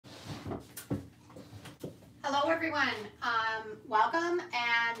Hello everyone, welcome,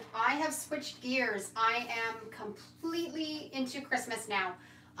 and I have switched gears. I am completely into Christmas now.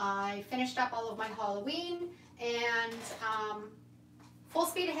 I finished up all of my Halloween and full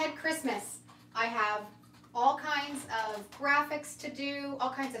speed ahead Christmas. I have all kinds of graphics to do, all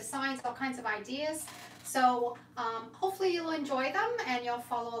kinds of signs, all kinds of ideas. So hopefully you'll enjoy them and you'll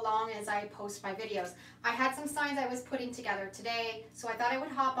follow along as I post my videos. I had some signs I was putting together today, so I thought I would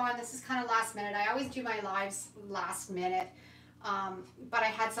hop on. This is kind of last minute. I always do my lives last minute, but I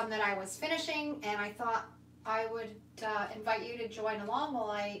had some that I was finishing and I thought I would invite you to join along while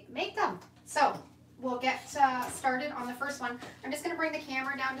I make them. So we'll get started on the first one. I'm just going to bring the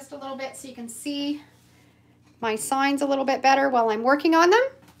camera down just a little bit so you can see my signs a little bit better while I'm working on them.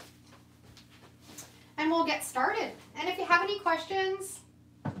 And we'll get started. And if you have any questions,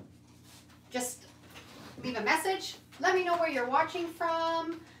 just leave a message. Let me know where you're watching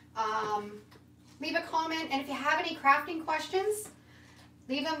from. Leave a comment. And if you have any crafting questions,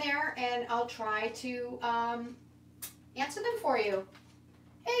 leave them there and I'll try to answer them for you.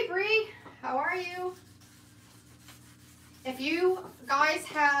 Hey Bree, how are you? If you guys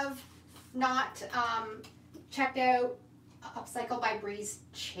have not checked out Upcycle by Bree's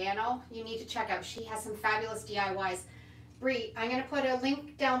channel, you need to check out. She has some fabulous DIYs. Bree, I'm going to put a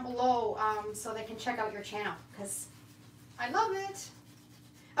link down below so they can check out your channel because I love it.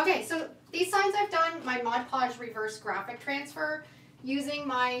 Okay, so these signs I've done my Mod Podge reverse graphic transfer using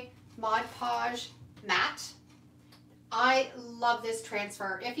my Mod Podge mat. I love this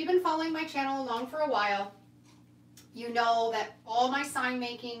transfer. If you've been following my channel along for a while, you know that all my sign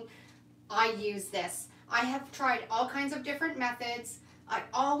making, I use this. I have tried all kinds of different methods. I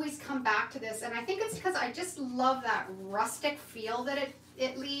always come back to this, and I think it's because I just love that rustic feel that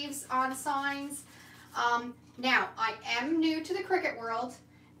it leaves on signs. Now, I am new to the Cricut world,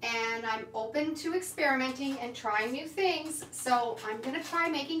 and I'm open to experimenting and trying new things, so I'm going to try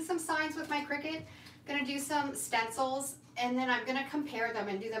making some signs with my Cricut. Going to do some stencils, and then I'm going to compare them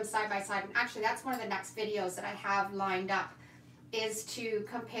and do them side by side. And actually, that's one of the next videos that I have lined up, is to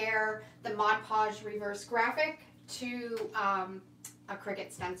compare the Mod Podge reverse graphic to a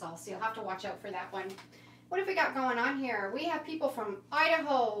Cricut stencil. So you'll have to watch out for that one. What have we got going on here? We have people from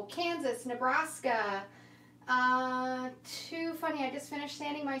Idaho, Kansas, Nebraska. Too funny, I just finished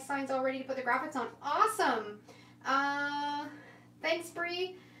sanding my signs all ready to put the graphics on. Awesome. Thanks,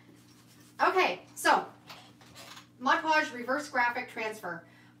 Bree. Okay, so Mod Podge reverse graphic transfer.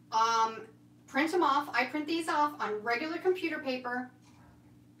 Print them off. I print these off on regular computer paper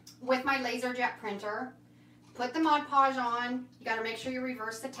with my LaserJet printer. Put the Mod Podge on. You got to make sure you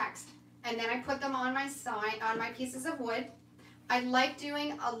reverse the text. And then I put them on my sign, on my pieces of wood. I like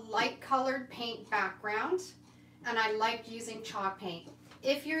doing a light colored paint background, and I like using chalk paint.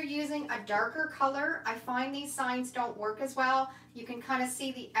 If you're using a darker color, I find these signs don't work as well. You can kind of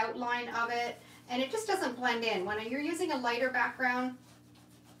see the outline of it, and it just doesn't blend in. When you're using a lighter background,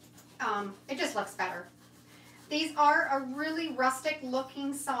 it just looks better. These are a really rustic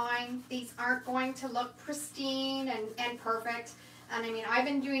looking sign. These aren't going to look pristine and perfect. And I mean, I've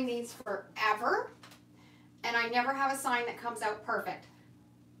been doing these forever, and I never have a sign that comes out perfect.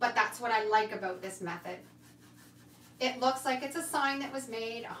 But that's what I like about this method. It looks like it's a sign that was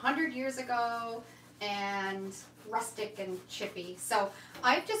made 100 years ago and rustic and chippy. So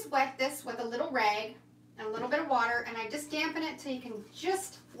I've just wet this with a little rag and a little bit of water, and I just dampen it till you can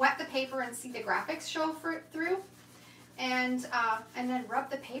just wet the paper and see the graphics show through, and then rub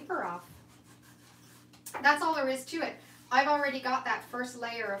the paper off. That's all there is to it. I've already got that first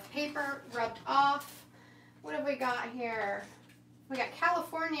layer of paper rubbed off. What have we got here? We got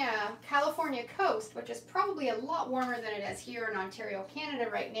California coast, which is probably a lot warmer than it is here in Ontario,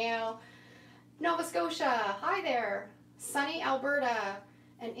 Canada right now. Nova Scotia, hi there. Sunny Alberta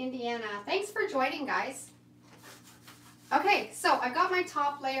and Indiana. Thanks for joining, guys. Okay, so I've got my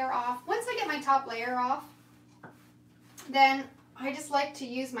top layer off. Once I get my top layer off, then I just like to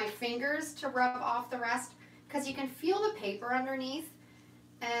use my fingers to rub off the rest, because you can feel the paper underneath,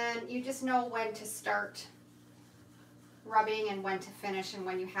 and you just know when to start rubbing and when to finish and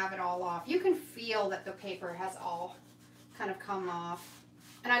when you have it all off. You can feel that the paper has all kind of come off.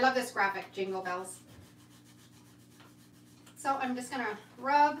 And I love this graphic, Jingle Bells. So I'm just going to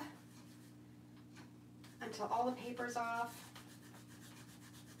rub until all the paper's off.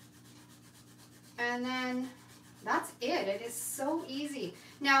 And then that's it. It is so easy.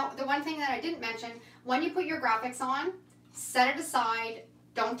 Now, the one thing that I didn't mention, when you put your graphics on, set it aside.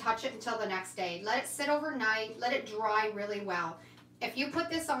 Don't touch it until the next day. Let it sit overnight. Let it dry really well. If you put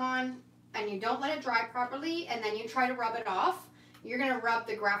this on and you don't let it dry properly and then you try to rub it off, you're going to rub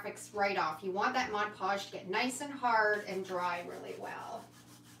the graphics right off. You want that Mod Podge to get nice and hard and dry really well.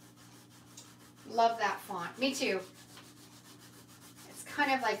 Love that font. Me too. It's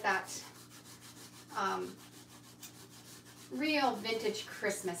kind of like that real vintage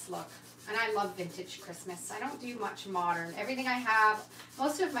Christmas look. And I love vintage Christmas. I don't do much modern. Everything I have,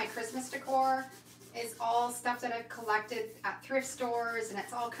 most of my Christmas decor is all stuff that I've collected at thrift stores, and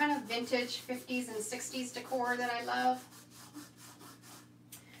it's all kind of vintage 50s and 60s decor that I love.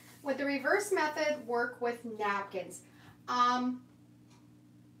 Would the reverse method work with napkins? I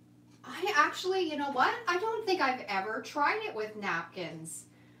actually, you know what? I don't think I've ever tried it with napkins.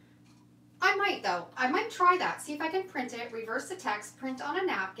 I might though. I might try that. See if I can print it, reverse the text, print on a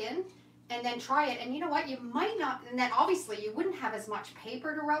napkin, and then try it. And you know what? You might not, and then obviously you wouldn't have as much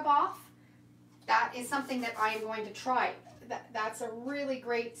paper to rub off. That is something that I am going to try. That's a really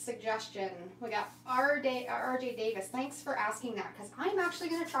great suggestion. We got RJ Davis. Thanks for asking that, because I'm actually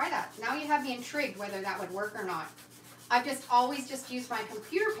going to try that. Now you have me intrigued whether that would work or not. I've always just used my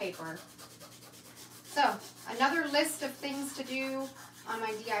computer paper. So another list of things to do on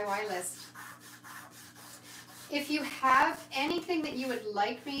my DIY list. If you have anything that you would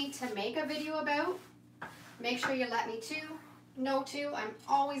like me to make a video about, make sure you let me know too. I'm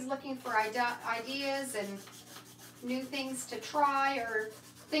always looking for ideas and new things to try, or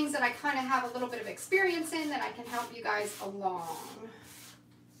things that I kind of have a little bit of experience in that I can help you guys along.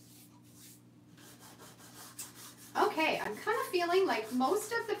 Okay, I'm kind of feeling like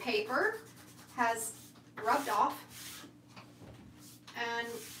most of the paper has rubbed off, and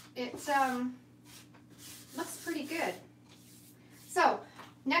it looks pretty good. So,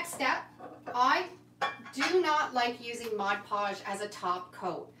 next step, I do not like using Mod Podge as a top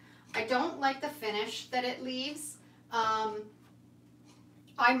coat. I don't like the finish that it leaves.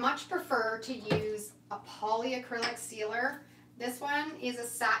 I much prefer to use a polyacrylic sealer. This one is a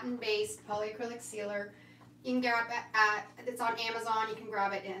satin-based polyacrylic sealer. You can grab it it's on Amazon. You can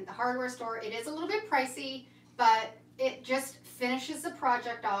grab it in the hardware store. It is a little bit pricey, but it just finishes the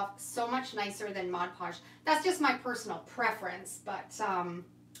project off so much nicer than Mod Podge. That's just my personal preference, but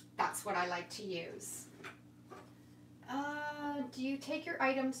that's what I like to use. Do you take your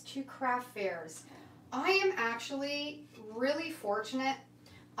items to craft fairs? I am actually really fortunate.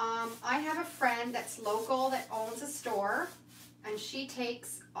 I have a friend that's local that owns a store, and she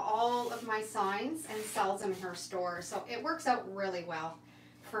takes all of my signs and sells them in her store. So it works out really well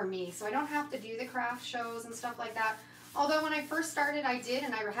for me. So I don't have to do the craft shows and stuff like that. Although when I first started, I did,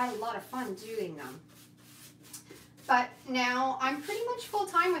 and I had a lot of fun doing them. But now I'm pretty much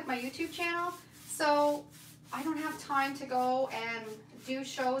full-time with my YouTube channel, so I don't have time to go and do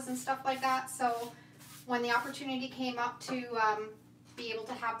shows and stuff like that. So when the opportunity came up to be able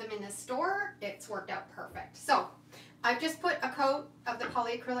to have them in the store, it's worked out perfect. So I've just put a coat of the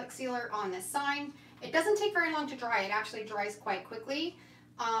polyacrylic sealer on this sign. It doesn't take very long to dry. It actually dries quite quickly.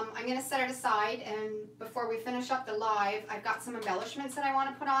 I'm going to set it aside, and before we finish up the live, I've got some embellishments that I want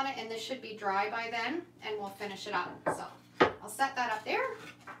to put on it, and this should be dry by then, and we'll finish it up. So I'll set that up there,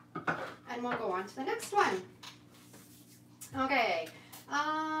 and we'll go on to the next one. Okay,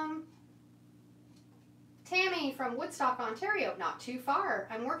 Tammy from Woodstock, Ontario, not too far.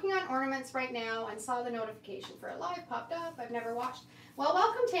 I'm working on ornaments right now and saw the notification for a live popped up. I've never watched. Well,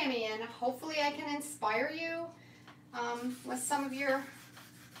 welcome, Tammy, and hopefully I can inspire you with some of your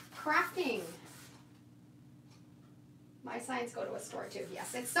crafting. My signs go to a store too.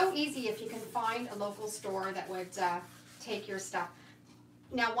 Yes, it's so easy if you can find a local store that would take your stuff.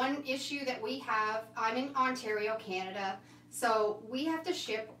 Now, one issue that we have, I'm in Ontario, Canada, so we have to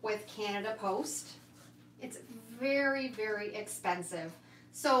ship with Canada Post. It's very, very expensive.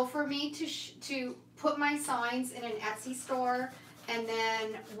 So for me to put my signs in an Etsy store, and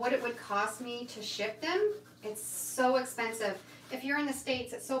then what it would cost me to ship them, it's so expensive. If you're in the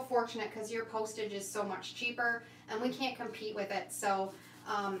States, it's so fortunate because your postage is so much cheaper, and we can't compete with it. So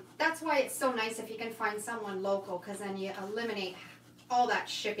that's why it's so nice if you can find someone local, because then you eliminate all that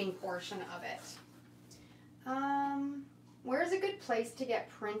shipping portion of it. Where's a good place to get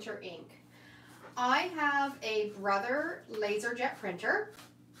printer ink? I have a Brother LaserJet printer.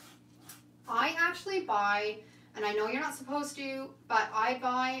 I actually buy, and I know you're not supposed to, but I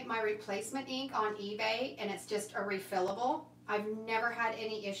buy my replacement ink on eBay, and it's just a refillable. I've never had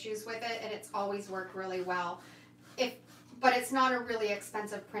any issues with it, and it's always worked really well. But it's not a really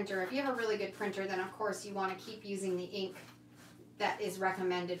expensive printer. If you have a really good printer, then of course you want to keep using the ink that is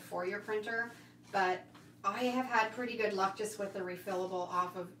recommended for your printer. But I have had pretty good luck just with the refillable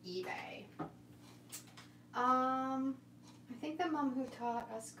off of eBay. I think the mom who taught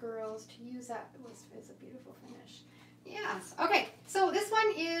us girls to use that is a beautiful finish. Yes. Okay, so this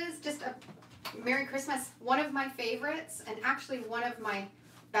one is just a Merry Christmas, one of my favorites and actually one of my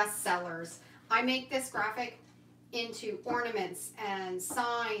best sellers. I make this graphic into ornaments and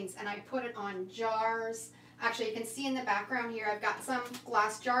signs, and I put it on jars. Actually, you can see in the background here, I've got some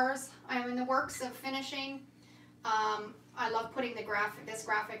glass jars I'm in the works of finishing. I love putting this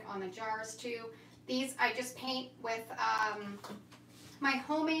graphic on the jars too. These I just paint with my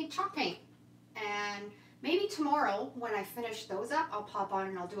homemade chalk paint, and maybe tomorrow when I finish those up, I'll pop on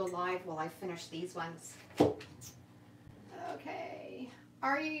and I'll do a live while I finish these ones. Okay,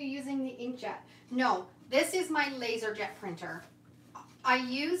 are you using the inkjet? No, this is my LaserJet printer. I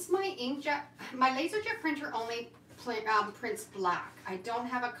use my LaserJet printer only prints black. I don't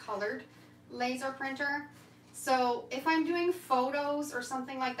have a colored laser printer. So if I'm doing photos or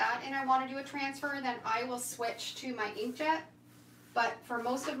something like that and I want to do a transfer, then I will switch to my inkjet. But for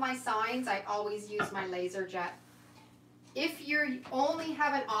most of my signs, I always use my LaserJet. If you only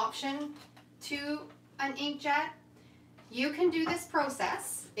have an option to an inkjet, you can do this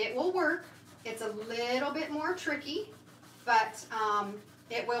process. It will work. It's a little bit more tricky, but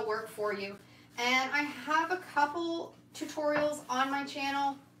it will work for you. And I have a couple tutorials on my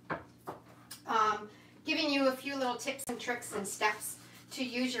channel giving you a few little tips and tricks and steps to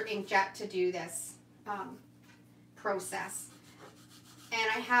use your inkjet to do this process. And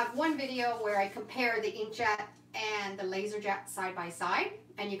I have one video where I compare the inkjet and the LaserJet side by side,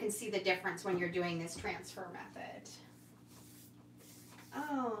 and you can see the difference when you're doing this transfer method.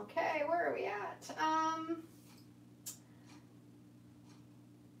 Okay, where are we at?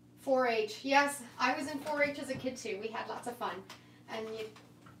 4-H. Yes, I was in 4-H as a kid too. We had lots of fun. And you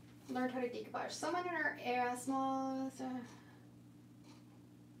learned how to decoupage. Someone in our small...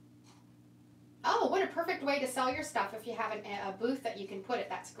 Oh, what a perfect way to sell your stuff if you have a booth that you can put it.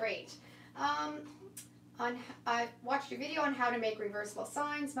 That's great. I watched your video on how to make reversible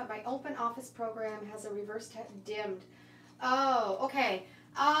signs, but my open office program has a reverse dimmed. Oh, okay.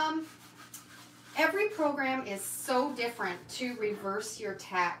 Every program is so different to reverse your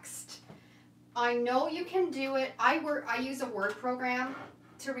text. I know you can do it. I use a Word program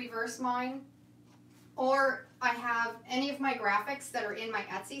to reverse mine, or I have any of my graphics that are in my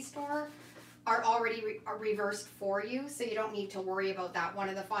Etsy store are already reversed for you, so you don't need to worry about that. One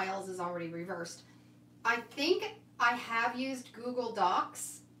of the files is already reversed. I think I have used Google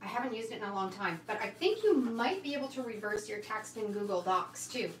Docs. I haven't used it in a long time, but I think you might be able to reverse your text in Google Docs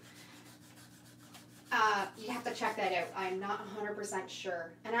too. You have to check that out. I'm not 100%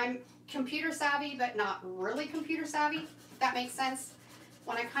 sure. And I'm computer savvy, but not really computer savvy, if that makes sense.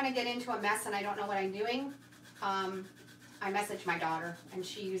 When I kind of get into a mess and I don't know what I'm doing, I message my daughter, and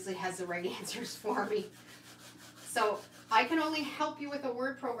she usually has the right answers for me. So I can only help you with a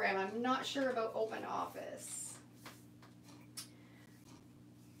Word program. I'm not sure about OpenOffice.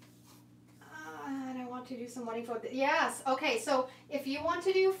 And I want to do some wedding photos. Yes, okay, so if you want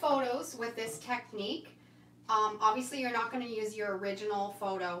to do photos with this technique, obviously you're not going to use your original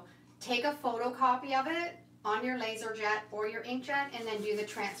photo. Take a photocopy of it on your LaserJet or your inkjet and then do the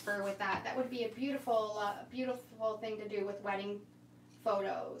transfer with that. That would be a beautiful, beautiful thing to do with wedding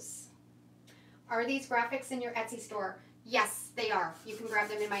photos. Are these graphics in your Etsy store? Yes, they are. You can grab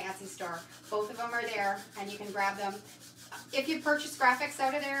them in my Etsy store. Both of them are there, and you can grab them. If you purchase graphics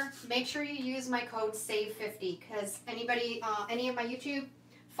out of there, make sure you use my code SAVE50, because anybody, any of my YouTube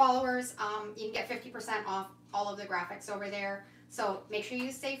followers, you can get 50% off all of the graphics over there. So make sure you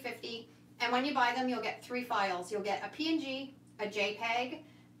use SAVE50, and when you buy them, you'll get 3 files. You'll get a PNG, a JPEG,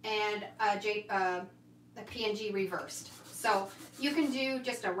 and a PNG reversed. So you can do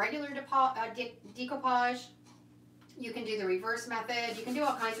just a regular decoupage. You can do the reverse method. You can do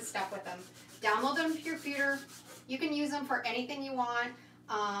all kinds of stuff with them. Download them to your computer. You can use them for anything you want,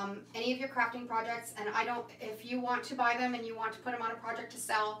 any of your crafting projects. And if you want to buy them and you want to put them on a project to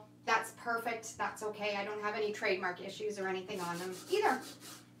sell, that's perfect. That's okay. I don't have any trademark issues or anything on them either.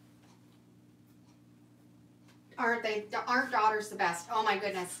 Aren't daughters the best? Oh my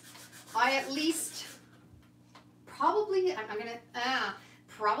goodness. I at least probably,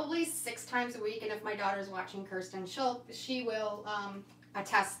 probably 6 times a week, and if my daughter's watching, Kirsten, she will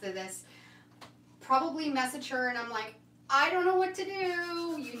attest to this. Probably message her and I'm like, I don't know what to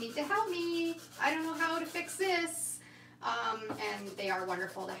do. You need to help me. I don't know how to fix this. And they are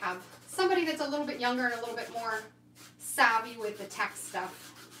wonderful to have somebody that's a little bit younger and a little bit more savvy with the tech stuff.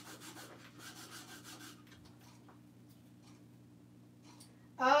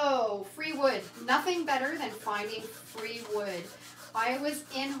 Oh, free wood. Nothing better than finding free wood. I was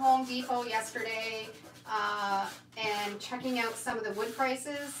in Home Depot yesterday. and checking out some of the wood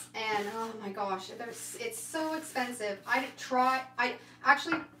prices, and oh my gosh, it's so expensive. I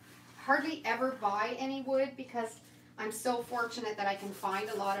actually hardly ever buy any wood because I'm so fortunate that I can find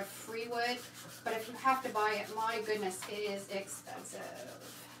a lot of free wood, but if you have to buy it, my goodness, it is expensive.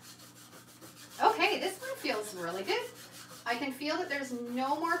 Okay, this one feels really good. I can feel that there's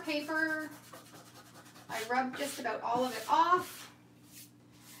no more paper. I rubbed just about all of it off.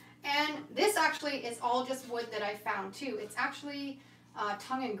 And this actually is all just wood that I found too. It's actually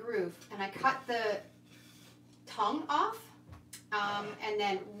tongue and groove, and I cut the tongue off and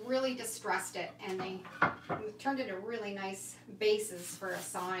then really distressed it, and they turned into really nice bases for a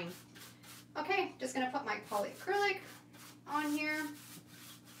sign. Okay, just gonna put my polyacrylic on here.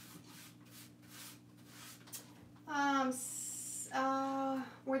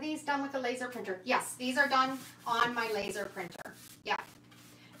 Were these done with the laser printer? Yes, these are done on my laser printer. Yeah.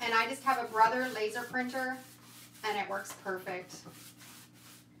 And I just have a Brother laser printer, and it works perfect.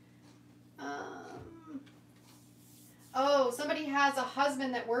 Oh, somebody has a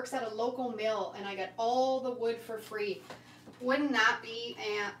husband that works at a local mill, and I got all the wood for free. Wouldn't that be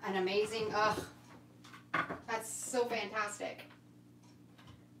an amazing, that's so fantastic.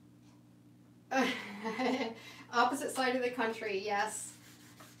 Opposite side of the country, yes.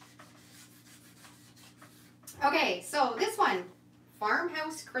 Okay, so this one,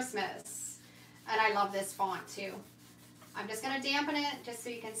 Farmhouse Christmas. And I love this font too. I'm just going to dampen it just so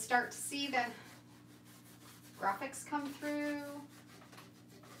you can start to see the graphics come through.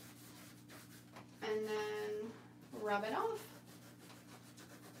 And then rub it off.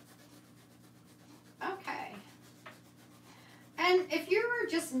 Okay. And if you're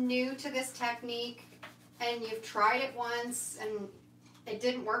just new to this technique and you've tried it once and it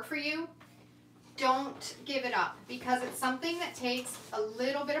didn't work for you, don't give it up, because it's something that takes a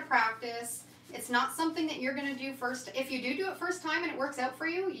little bit of practice. It's not something that you're going to do first. If you do it first time and it works out for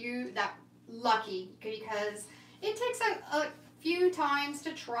you, that lucky, because it takes a few times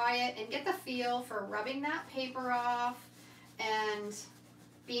to try it and get the feel for rubbing that paper off and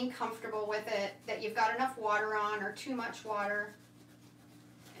being comfortable with it, that you've got enough water on or too much water,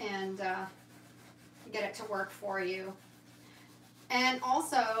 and get it to work for you. And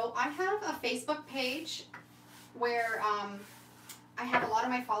also, I have a Facebook page where I have a lot of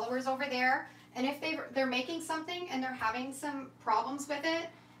my followers over there, and if they're making something and they're having some problems with it,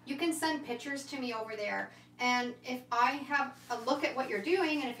 you can send pictures to me over there. And if I have a look at what you're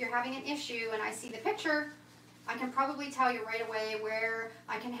doing, and if you're having an issue and I see the picture, I can probably tell you right away where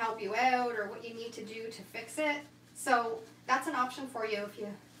I can help you out or what you need to do to fix it. So that's an option for you. If you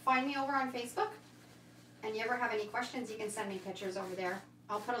find me over on Facebook and you ever have any questions, you can send me pictures over there.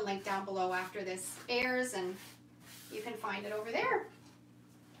 I'll put a link down below after this airs, and you can find it over there.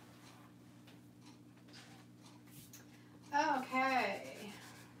 Okay.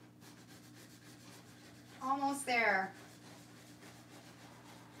 Almost there.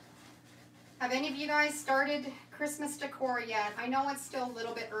 Have any of you guys started Christmas decor yet? I know it's still a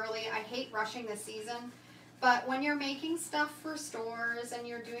little bit early. I hate rushing the season. But when you're making stuff for stores and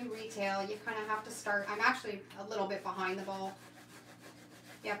you're doing retail, you kind of have to start. I'm actually a little bit behind the ball.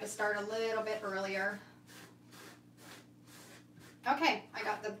 You have to start a little bit earlier. Okay, I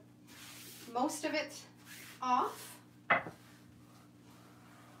got the most of it off.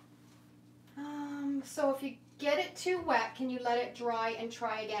 So if you get it too wet, can you let it dry and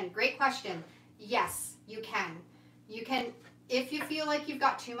try again? Great question. Yes, you can. You can, if you feel like you've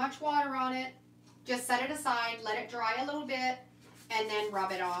got too much water on it, just set it aside, let it dry a little bit, and then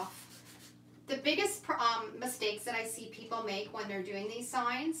rub it off. The biggest mistakes that I see people make when they're doing these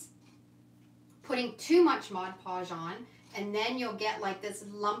signs, putting too much Mod Podge on, and then you'll get like this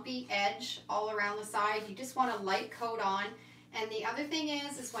lumpy edge all around the side. You just want a light coat on. And the other thing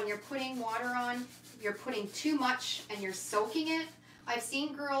is when you're putting water on, you're putting too much and you're soaking it. I've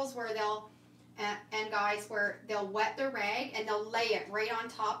seen girls where they'll, and guys where they'll wet their rag and they'll lay it right on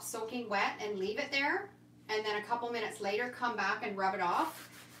top soaking wet and leave it there. And then a couple minutes later come back and rub it off.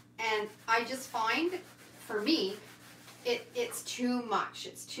 And I just find, for me, it's too much.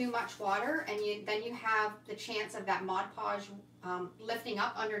 It's too much water, and then you have the chance of that Mod Podge lifting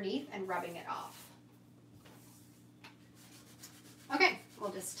up underneath and rubbing it off. Okay,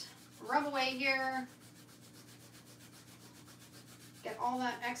 we'll just rub away here. Get all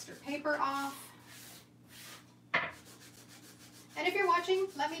that extra paper off. And if you're watching,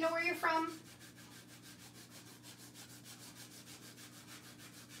 let me know where you're from.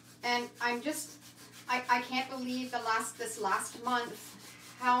 And I'm just, I can't believe this last month,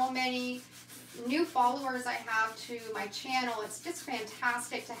 how many new followers I have to my channel. It's just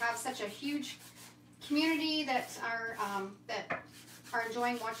fantastic to have such a huge community that are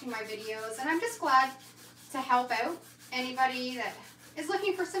enjoying watching my videos, and I'm just glad to help out anybody that is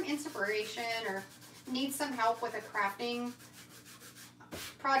looking for some inspiration or needs some help with a crafting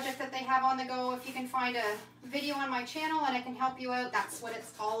project that they have on the go. If you can find a video on my channel and I can help you out, that's what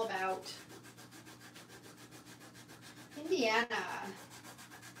it's all about. Indiana.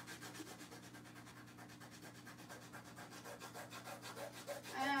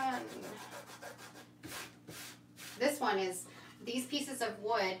 And this one is these pieces of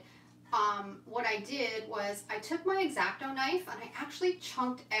wood. What I did was I took my X-Acto knife and I actually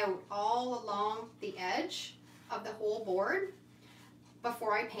chunked out all along the edge of the whole board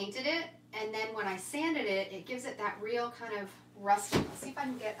before I painted it, and then when I sanded it, it gives it that real kind of rusty. Let's see if I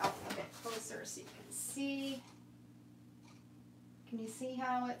can get up a bit closer so you can see. Can you see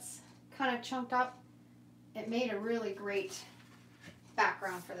how it's kind of chunked up? It made a really great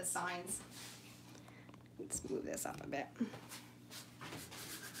background for the signs. Let's move this up a bit.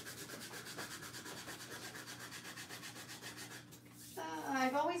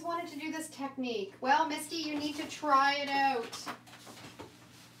 I've always wanted to do this technique. Well, Misty, you need to try it out.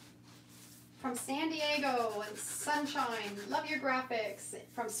 From San Diego and Sunshine, love your graphics.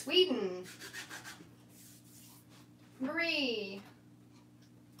 From Sweden, Marie.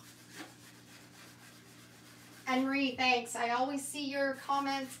 And Marie, thanks. I always see your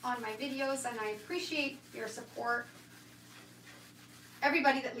comments on my videos and I appreciate your support.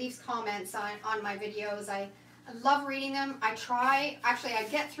 Everybody that leaves comments on my videos, I love reading them. I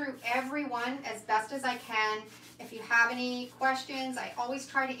get through every one as best as I can. If you have any questions, I always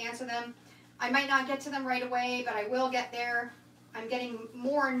try to answer them. I might not get to them right away, but I will get there. I'm getting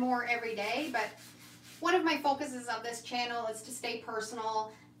more and more every day, but one of my focuses of this channel is to stay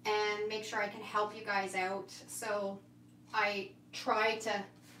personal and make sure I can help you guys out. So I try to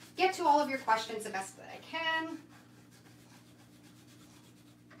get to all of your questions the best that I can.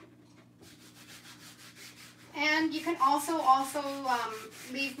 And you can also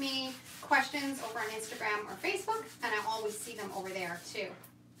leave me questions over on Instagram or Facebook, and I always see them over there too.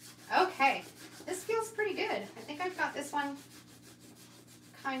 Okay, this feels pretty good. I think I've got this one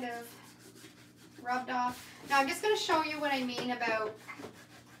kind of rubbed off. Now I'm just going to show you what I mean about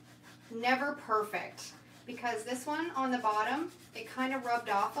never perfect, because this one on the bottom, it kind of rubbed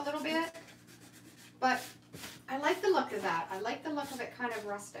off a little bit, but I like the look of that. I like the look of it kind of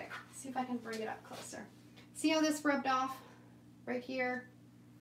rustic. Let's see if I can bring it up closer. See how this rubbed off right here?